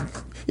just like,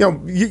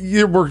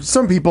 you were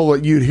some people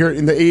that you'd hear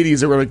in the '80s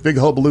that were like big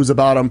hullabaloos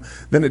about him.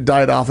 Then it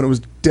died off, and it was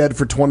dead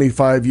for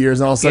 25 years.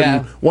 And all of a sudden,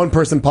 Yeah. one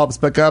person pops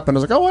back up, and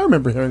I was like, oh, I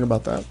remember hearing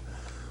about that.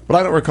 But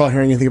I don't recall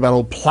hearing anything about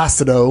old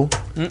Placido.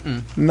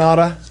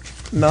 Nada.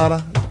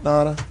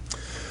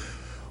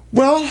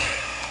 Well,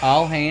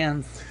 All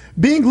hands.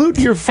 being glued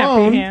to your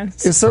phone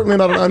hands. is certainly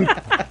not an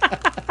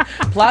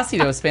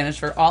Placido is Spanish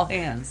for all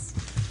hands.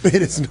 It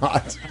is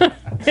not.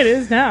 It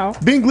is now.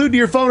 Being glued to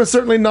your phone is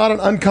certainly not an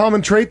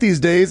uncommon trait these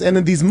days, and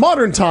in these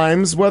modern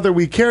times, whether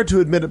we care to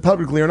admit it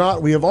publicly or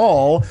not, we have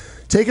all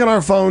taken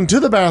our phone to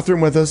the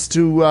bathroom with us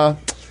to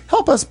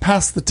help us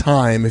pass the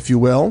time, if you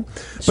will.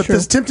 But true.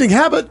 this tempting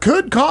habit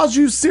could cause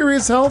you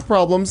serious health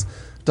problems,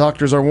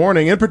 doctors are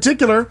warning. In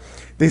particular,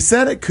 they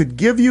said it could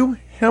give you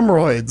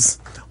hemorrhoids.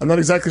 I'm not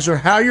exactly sure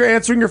how you're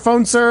answering your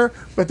phone, sir,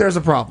 but there's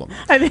a problem.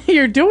 I think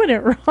you're doing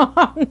it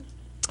wrong.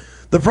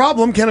 The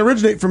problem can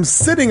originate from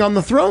sitting on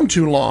the throne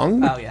too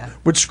long, Oh, yeah.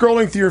 which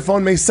scrolling through your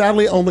phone may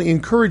sadly only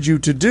encourage you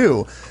to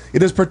do.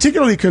 It is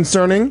particularly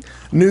concerning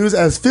news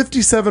as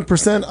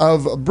 57%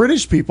 of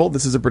British people,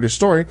 this is a British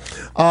story,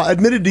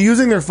 admitted to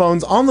using their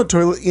phones on the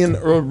toilet in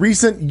a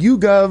recent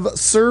YouGov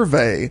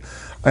survey,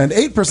 and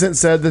 8%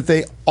 said that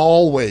they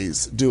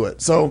always do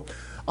it. So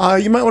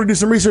you might want to do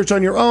some research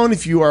on your own.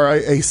 If you are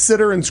a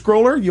sitter and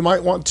scroller, you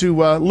might want to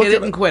look Hit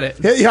at it and quit it.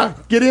 Yeah,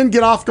 get in,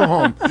 get off, go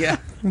home. Yeah.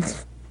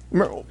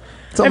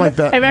 Something like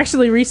that. I've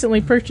actually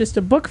recently purchased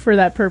a book for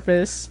that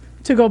purpose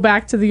to go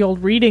back to the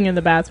old reading in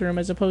the bathroom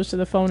as opposed to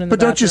the phone in the But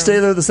bathroom. don't you stay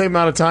there the same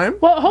amount of time?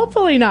 Well,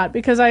 hopefully not,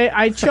 because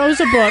I chose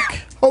a book.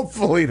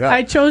 Hopefully not.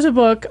 I chose a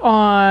book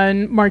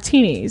on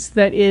martinis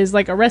that is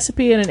like a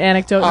recipe and an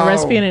anecdote, and a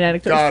recipe and an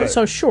anecdote. got It's it.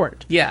 so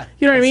short. Yeah.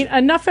 You know what I mean?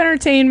 Enough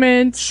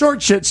entertainment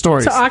Short shit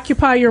stories. to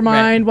occupy your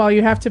mind while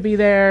you have to be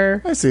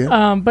there. I see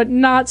it. But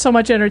not so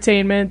much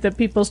entertainment that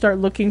people start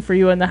looking for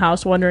you in the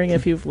house, wondering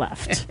if you've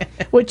left,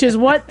 which is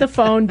what the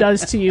phone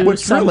does to you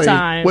Which really,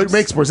 sometimes. what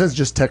makes more sense,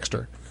 just text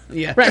her.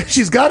 Yeah. Right.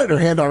 She's got it in her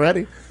hand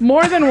already.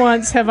 More than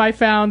once have I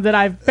found that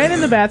I've been in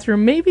the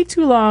bathroom maybe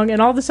too long,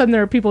 and all of a sudden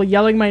there are people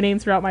yelling my name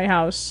throughout my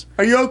house.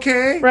 Are you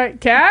okay? Right,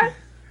 Kat?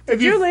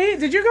 Did you- you leave?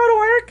 Did you go to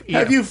work?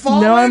 Have you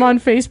fallen? No, I'm on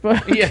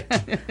Facebook. Yeah.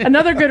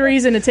 Another good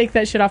reason to take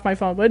that shit off my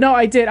phone. But no,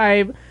 I did.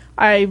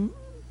 I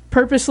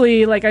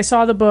purposely, like, I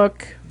saw the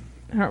book.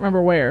 I don't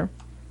remember where.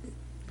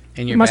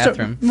 In your Must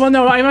bathroom. Well,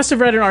 no, I must have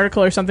read an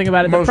article or something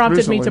about it that Most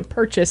prompted me recently. to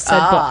purchase said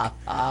book.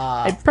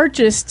 I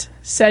purchased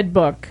said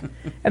book,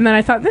 and then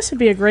I thought this would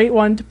be a great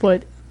one to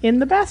put in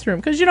the bathroom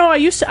because I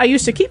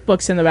used to keep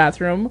books in the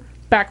bathroom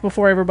back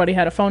before everybody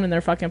had a phone in their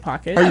fucking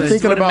pocket. Are you That's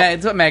thinking what, about-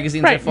 that's what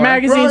magazines are Right, for.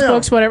 magazines, Well, yeah.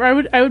 books, whatever.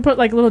 I would put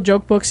like little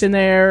joke books in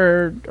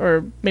there,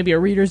 or maybe a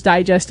Reader's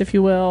Digest, if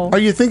you will. Are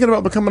you thinking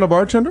about becoming a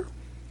bartender?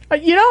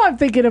 I'm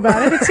thinking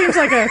about it.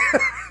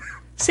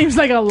 It seems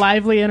like a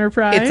lively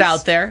enterprise. It's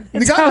out there.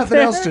 You got out nothing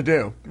there. else to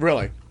do,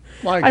 really.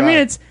 My I mean,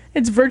 God.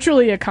 it's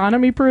virtually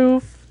economy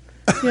proof.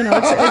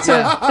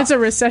 It's a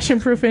recession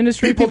proof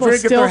industry. people drink if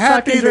still they're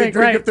happy. fucking They drink,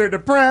 drink right? if they're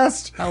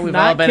depressed. Oh, we've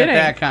Not all been kidding.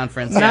 at that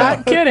conference.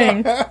 Not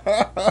kidding.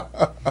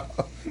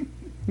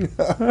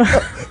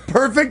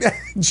 Perfect,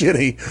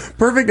 Ginny.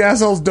 Perfect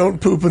assholes don't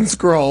poop and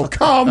scroll.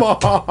 Come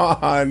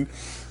on.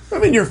 I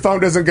mean, your phone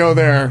doesn't go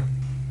there.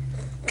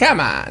 Come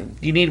on.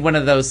 You need one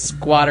of those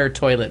squatter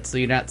toilets so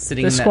you're not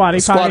sitting The in that squatty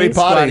Squatty potty.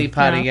 potty. squatty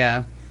potty. Yeah.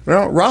 Yeah.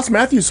 Well, Ross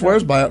Matthews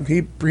swears by it.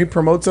 He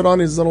promotes it on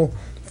his little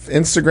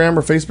Instagram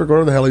or Facebook,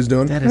 whatever the hell he's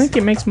doing. That I think is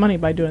it makes money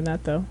by doing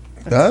that, though.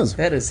 Does.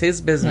 that is his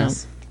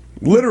business.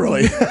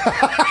 Literally.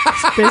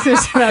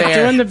 Business about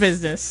Fair. doing the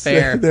business.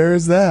 Fair. There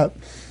is that.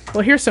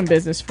 Well, here's some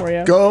business for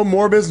you. Go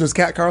more business,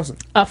 Kat Carlson.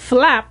 A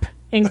flap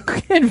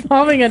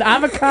involving an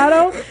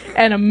avocado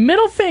and a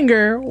middle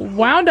finger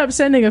wound up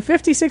sending a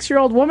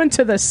 56-year-old woman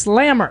to the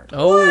slammer.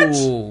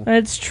 Oh.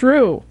 It's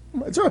true.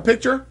 Is there a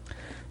picture?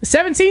 The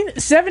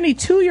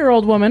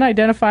 72-year-old woman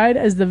identified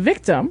as the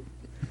victim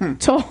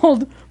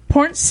told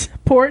Port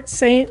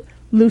St.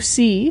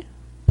 Lucie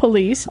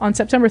police on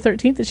September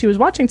 13th that she was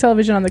watching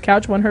television on the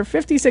couch when her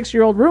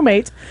 56-year-old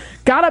roommate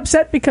got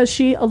upset because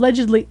she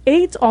allegedly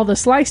ate all the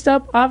sliced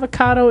up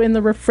avocado in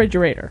the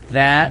refrigerator.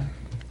 That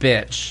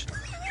bitch.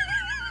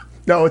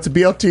 No, it's a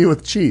BLT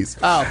with cheese.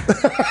 Oh.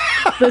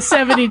 The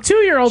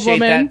 72-year-old She ate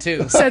woman that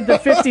too. said the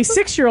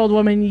 56-year-old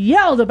woman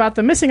yelled about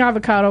the missing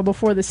avocado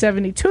before the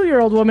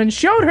 72-year-old woman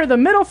showed her the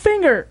middle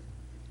finger.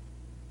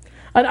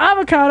 An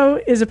avocado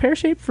is a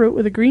pear-shaped fruit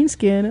with a green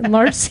skin and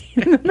large seed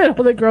in the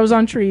middle that grows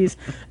on trees.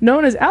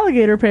 Known as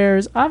alligator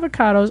pears,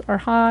 avocados are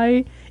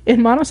high in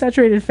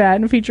monosaturated fat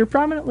and feature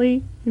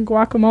prominently in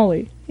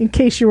guacamole, in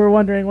case you were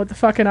wondering what the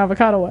fucking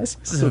avocado was.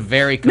 This is a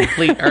very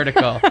complete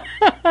article.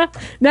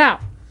 Now,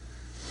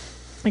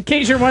 in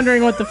case you're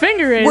wondering what the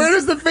finger is, Where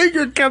does the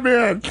finger come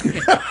in?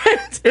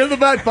 In the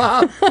butt,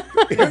 Bob.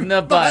 In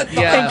the butt, in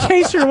yeah.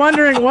 case you're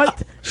wondering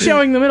what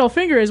showing the middle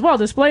finger is, well,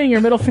 displaying your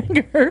middle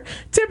finger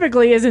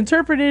typically is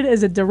interpreted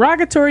as a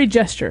derogatory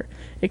gesture.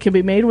 It can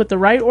be made with the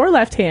right or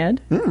left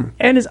hand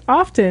and is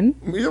often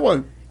Either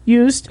one.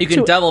 used You can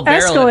to double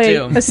barrel it,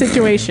 escalate too. a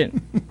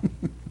situation.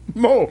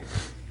 Mo.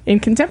 In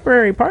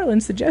contemporary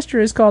parlance, the gesture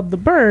is called the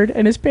bird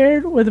and is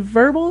paired with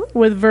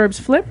verbs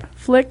flip,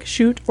 flick,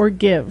 shoot, or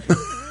give.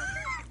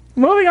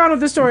 Moving on with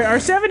the story, our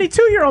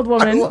 72-year-old I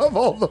woman. love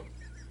all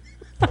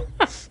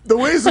the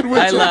ways in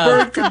which a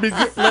bird could be.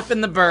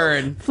 Flipping the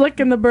bird.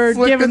 Flicking the bird,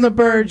 Flicking giving the the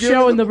bird, bird, giving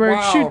showing the- the bird,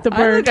 wow. shoot the I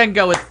bird. think I can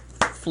go with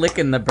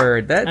flicking the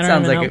bird. That don't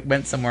sounds even like know. it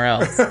went somewhere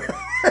else.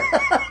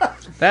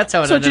 That's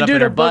how it That's what ended you up do in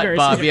to her butt, boogers.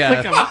 Bob. You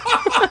Yeah. flick 'em.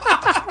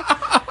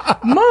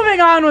 Moving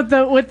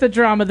on with the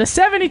drama, the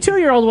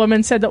 72-year-old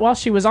woman said that while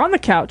she was on the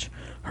couch,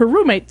 her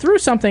roommate threw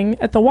something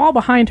at the wall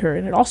behind her,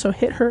 and it also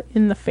hit her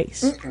in the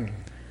face.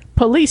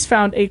 Police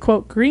found a,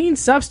 quote, green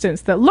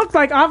substance that looked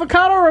like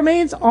avocado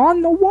remains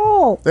on the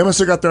wall. They must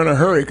have got there in a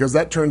hurry because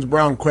that turns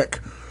brown quick.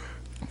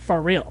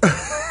 For real.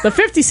 The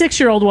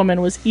 56-year-old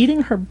woman was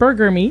eating her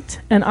burger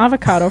meat and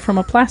avocado from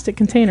a plastic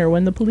container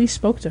when the police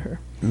spoke to her.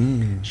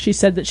 She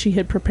said that she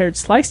had prepared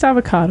sliced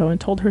avocado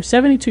and told her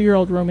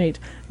 72-year-old roommate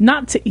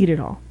not to eat it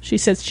all. She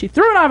says she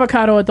threw an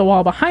avocado at the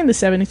wall behind the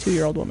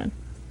 72-year-old woman.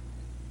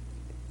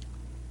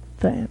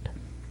 The end.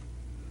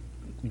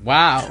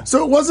 Wow.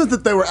 So it wasn't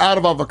that they were out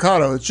of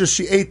avocado. It's just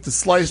she ate the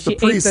slice, She the ate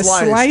the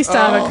pre-sliced. sliced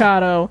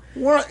avocado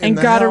What in and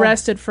the got hell?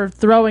 arrested for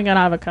throwing an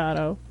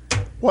avocado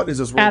What is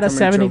this? at a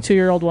coming to?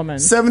 72-year-old woman.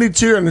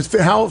 72 and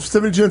how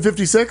 72 and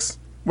 56?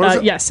 What is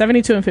it? Yes,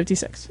 72 and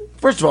 56.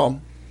 First of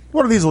all,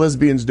 what are these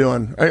lesbians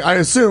doing? I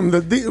assume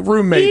that the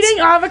roommates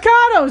Eating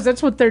avocados!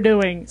 That's what they're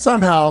doing.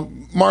 somehow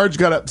Marge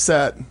got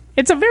upset.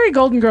 It's a very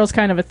Golden Girls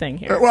kind of a thing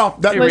here. Well,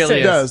 that It really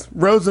is. does.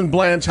 Rose and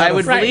Blanche had I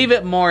would Right. believe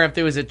it more if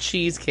there was a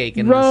cheesecake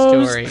in the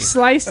Rose story.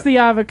 sliced the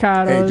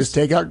avocados. Hey, just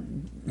take out.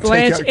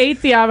 Blanche take out,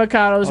 ate the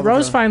avocados. Avocado.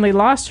 Rose finally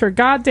lost her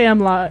goddamn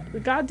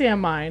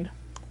mind.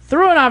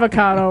 Threw an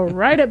avocado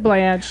right at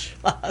Blanche.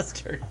 Lost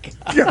her.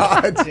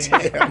 God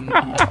damn.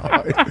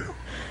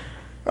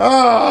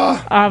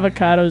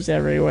 Avocados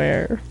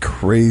everywhere.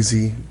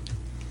 Crazy.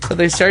 So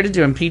they started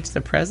to impeach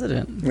the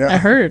president. I Yeah.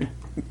 heard.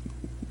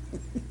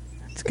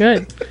 It's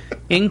good.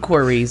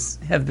 Inquiries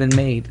have been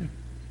made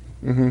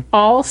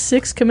All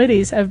 6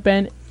 committees have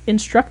been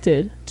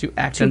instructed to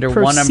act to under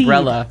proceed. one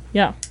umbrella.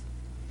 Yeah.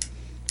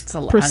 It's a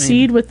lot.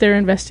 Proceed with their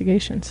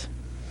investigations.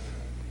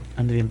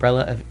 Under the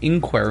umbrella of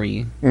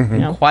inquiry.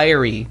 Yeah.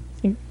 Inquiry.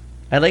 In-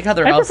 I like how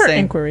they're I all prefer saying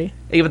inquiry.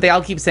 Yeah, but they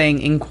all keep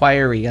saying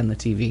inquiry on the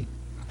TV.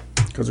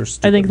 Because they're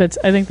stupid. I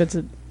think that's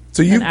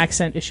so you, an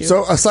accent issue.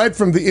 So aside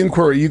from the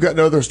inquiry, you got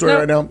no other story Nope.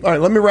 right now? All right,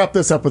 let me wrap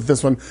this up with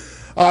this one.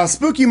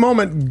 Spooky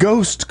moment.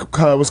 Ghost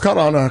was caught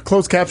on a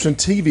closed caption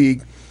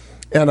TV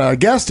at a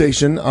gas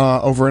station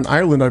over in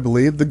Ireland, I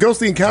believe. The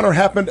ghostly encounter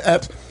happened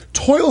at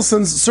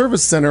Toilson's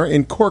Service Centre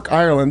in Cork,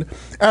 Ireland,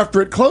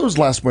 after it closed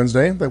last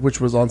Wednesday, which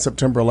was on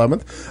September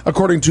 11th,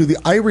 according to the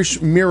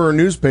Irish Mirror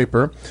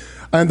newspaper.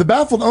 And the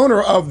baffled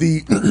owner of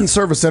the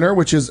service center,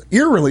 which is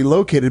eerily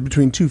located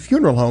between 2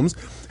 funeral homes,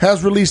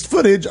 has released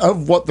footage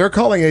of what they're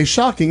calling a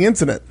shocking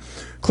incident.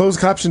 Closed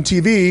circuit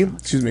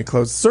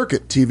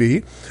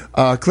TV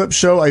clips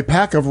show a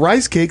pack of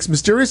rice cakes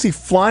mysteriously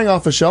flying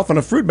off a shelf and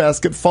a fruit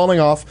basket falling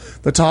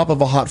off the top of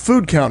a hot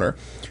food counter.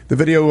 The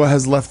video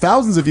has left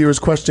thousands of viewers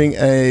questioning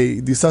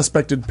the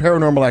suspected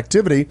paranormal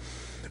activity.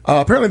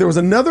 Apparently, there was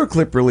another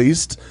clip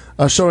released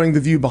showing the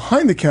view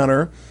behind the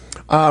counter,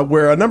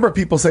 where a number of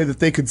people say that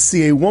they could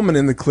see a woman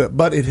in the clip,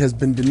 but it has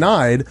been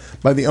denied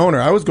by the owner.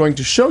 I was going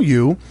to show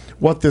you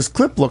what this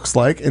clip looks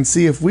like and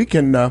see if we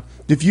can,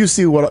 if you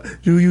see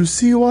do you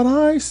see what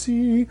I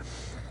see?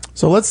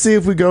 So let's see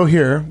if we go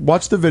here.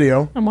 Watch the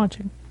video. I'm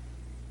watching.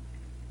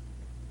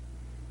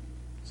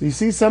 So you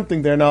see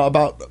something there now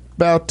about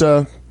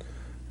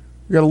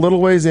we got a little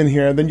ways in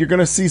here. Then you're going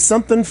to see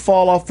something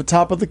fall off the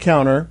top of the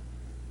counter.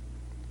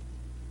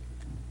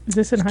 Is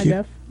this in high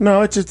def?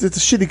 No, it's a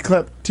shitty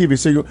clip TV.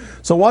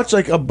 So watch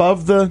like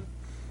above the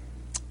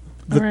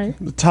All right.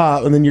 the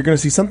top, and then you're going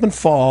to see something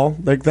fall.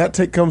 Like that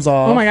take comes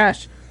off. Oh my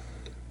gosh.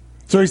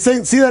 So he's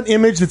saying, see that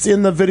image that's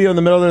in the video in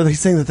the middle there? He's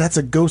saying that that's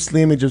a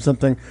ghostly image of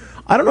something.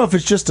 I don't know if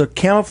it's just a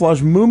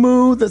camouflage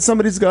moo that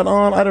somebody's got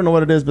on. I don't know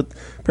what it is, but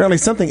apparently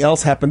something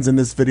else happens in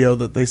this video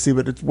that they see,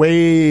 but it's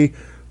way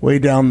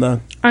down the.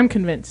 I'm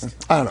convinced.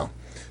 I don't know.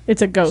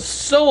 It's a ghost.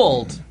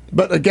 Sold.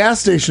 But a gas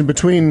station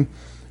between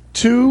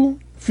 2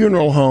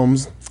 funeral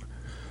homes.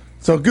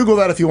 So Google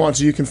that if you want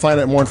to. You can find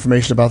out more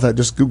information about that.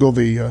 Just Google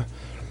the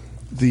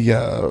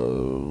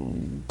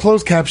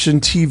closed caption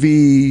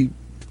TV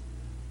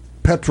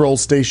petrol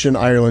station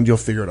Ireland. You'll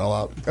figure it all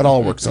out. It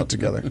all works out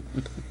together.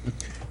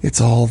 It's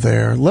all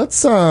there.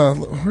 Let's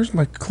where's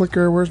my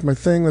clicker? Where's my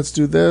thing? Let's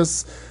do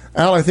this.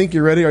 Al, I think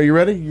you're ready. Are you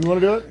ready? You want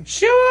to do it?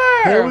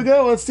 Sure. Here we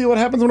go. Let's see what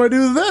happens when I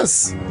do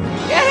this.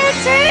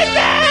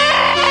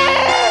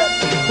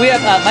 We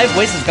have my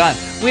voice is gone.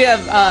 We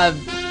have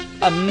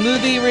a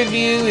movie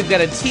review. We've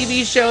got a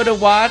TV show to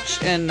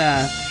watch and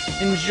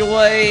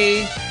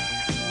enjoy.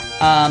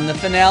 The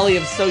finale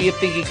of So You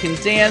Think You Can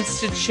Dance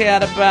to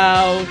chat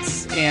about,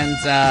 and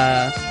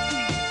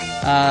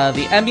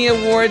the Emmy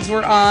Awards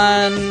were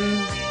on,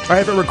 I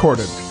haven't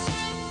recorded.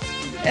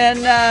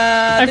 and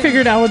I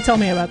figured Al would tell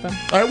me about them.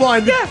 All right. Well,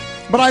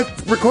 But I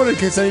recorded in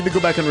case I need to go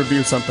back and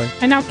review something.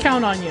 I now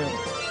count on you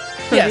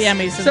for Yes. the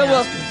Emmys. And So the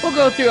Oscars. we'll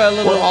go through a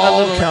little. We're all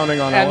a little counting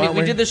on it, Emmy. aren't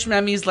we? We did the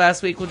Shmemmys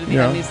last week. We'll do the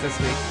Yeah. Emmys this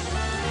week.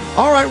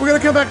 All right, we're going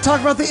to come back and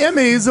talk about the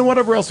Emmys and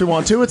whatever else we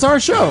want to. It's our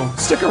show.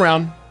 Stick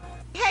around.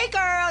 Hey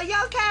girl, you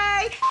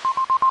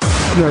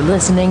okay? You're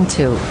listening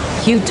to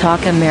Q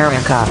Talk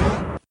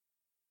America.